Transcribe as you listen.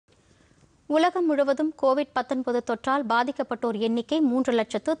உலகம் முழுவதும் கோவிட்-19 தொற்றால் பாதிக்கப்பட்டோர் எண்ணிக்கை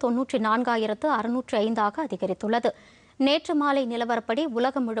 3,94,605 அதிகரித்துள்ளது. நேற்று மாலை நிலவரப்படி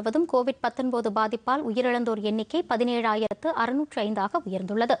உலகம் முழுவதும் கோவிட்-19 பாதிப்பால் உயிரிழந்தோர் எண்ணிக்கை 17,605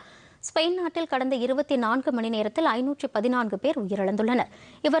 உயர்ந்துள்ளது. ஸ்பெயின் நாட்டில் கடந்த 24 மணி நேரத்தில் 514 பேர் உயிரிழந்துள்ளனர்.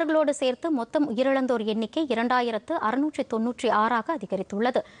 இவர்களோடு சேர்த்து மொத்தம் உயிரிழந்தோர் எண்ணிக்கை 2,696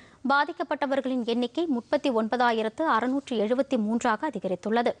 அதிகரித்துள்ளது. பாதிக்கப்பட்டவர்களின் எண்ணிக்கை 39,673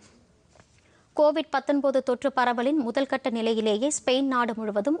 அதிகரித்துள்ளது. கோவிட்-19 தொற்று பரவலின் முதல்கட்ட நிலையிலேயே ஸ்பெயின் நாடு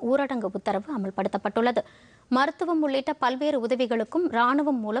முழுவதும் ஊரடங்கு உத்தரவு அமல்படுத்தப்பட்டுள்ளது. மருத்துவம் உள்ளிட்ட பல்வேறு உதவிகளுக்கும்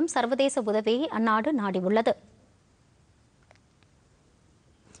ராணுவம் மூலம் சர்வதேச உதவியை அந்நாடு நாடியுள்ளது.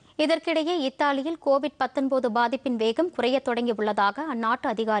 இதற்கிடையே இத்தாலியில் கோவிட்-19 பாதிப்பின் வேகம் குறையத் தொடங்கியுள்ளதாக அந்நாட்டு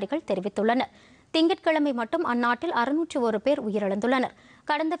அதிகாரிகள் தெரிவித்துள்ளனர். திங்கட்கிழமை மட்டும் அந்நாட்டில் 601 பேர் உயிரிழந்துள்ளனர்.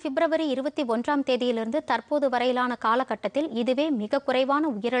 கடந்த பிப்ரவரி 21ஆம் தேதியிலிருந்து தற்போது வரையிலான காலகட்டத்தில் இதுவே மிக குறைவான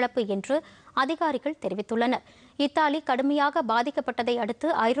உயிரிழப்பு என்று அதிகாரிகள் தெரிவித்துள்ளனர். இத்தாலி கடுமையாக பாதிக்கப்பட்டதை அடுத்து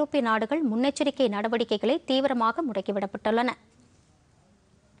ஐரோப்பிய நாடுகள் முன்னெச்சரிக்கை நடவடிக்கைகளை தீவிரமாக முடுக்கிவிடப்பட்டுள்ளன.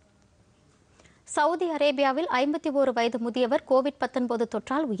 சவுதி அரேபியாவில் 51 வயது முதியவர் கோவிட்-19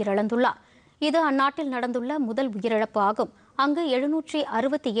 தொற்றால் உயிரிழந்துள்ளார். இது அந்நாட்டில் நடந்துள்ள முதல் உயிரிழப்பு ஆகும். அங்கு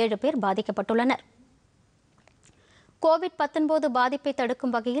 767 பேர் பாதிக்கப்பட்டுள்ளனர். கோவிட்-19 பாதிப்பை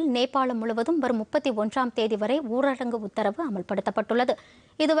தடுக்கும் வகையில் நேபாளம் முழுவதும் வரும் 31ஆம் தேதி வரை ஊரடங்கு உத்தரவு அமல்படுத்தப்பட்டுள்ளது.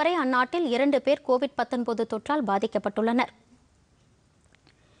 இதுவரை அந்நாட்டில் 2 பேர் கோவிட்-19 தொற்றால் பாதிக்கப்பட்டுள்ளனர்.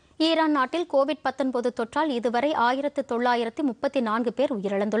 ஈரான் நாட்டில் கோவிட்-19 தொற்றால் இதுவரை 1934 பேர்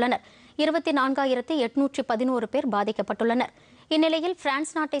உயிரிழந்துள்ளனர். 24,811 பேர் பாதிக்கப்பட்டுள்ளனர். இந்நிலையில்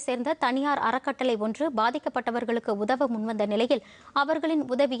பிரான்ஸ் நாட்டை சேர்ந்த தனியார் அறக்கட்டளை ஒன்று பாதிக்கப்பட்டவர்களுக்கு உதவ முன்வந்த நிலையில் அவர்களின்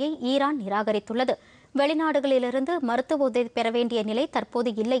உதவியை ஈரான் நிராகரித்துள்ளது. வெளிநாடுகளிலிருந்து மருத்துவ உதவி பெற வேண்டிய நிலை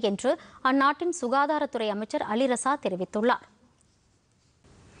தற்போது இல்லை என்று அந்நாட்டின் சுகாதாரத்துறை அமைச்சர் அலிரசா தெரிவித்துள்ளார்.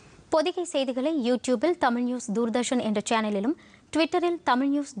 பொதிகை செய்திகளை யூடியூபில் தமிழ் நியூஸ் தூர்தர்ஷன் என்ற சேனலிலும், ட்விட்டரில்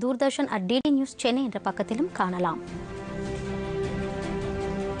Tamil news Doordarshan @DD news Chennai என்ற பக்கத்திலும் காணலாம்.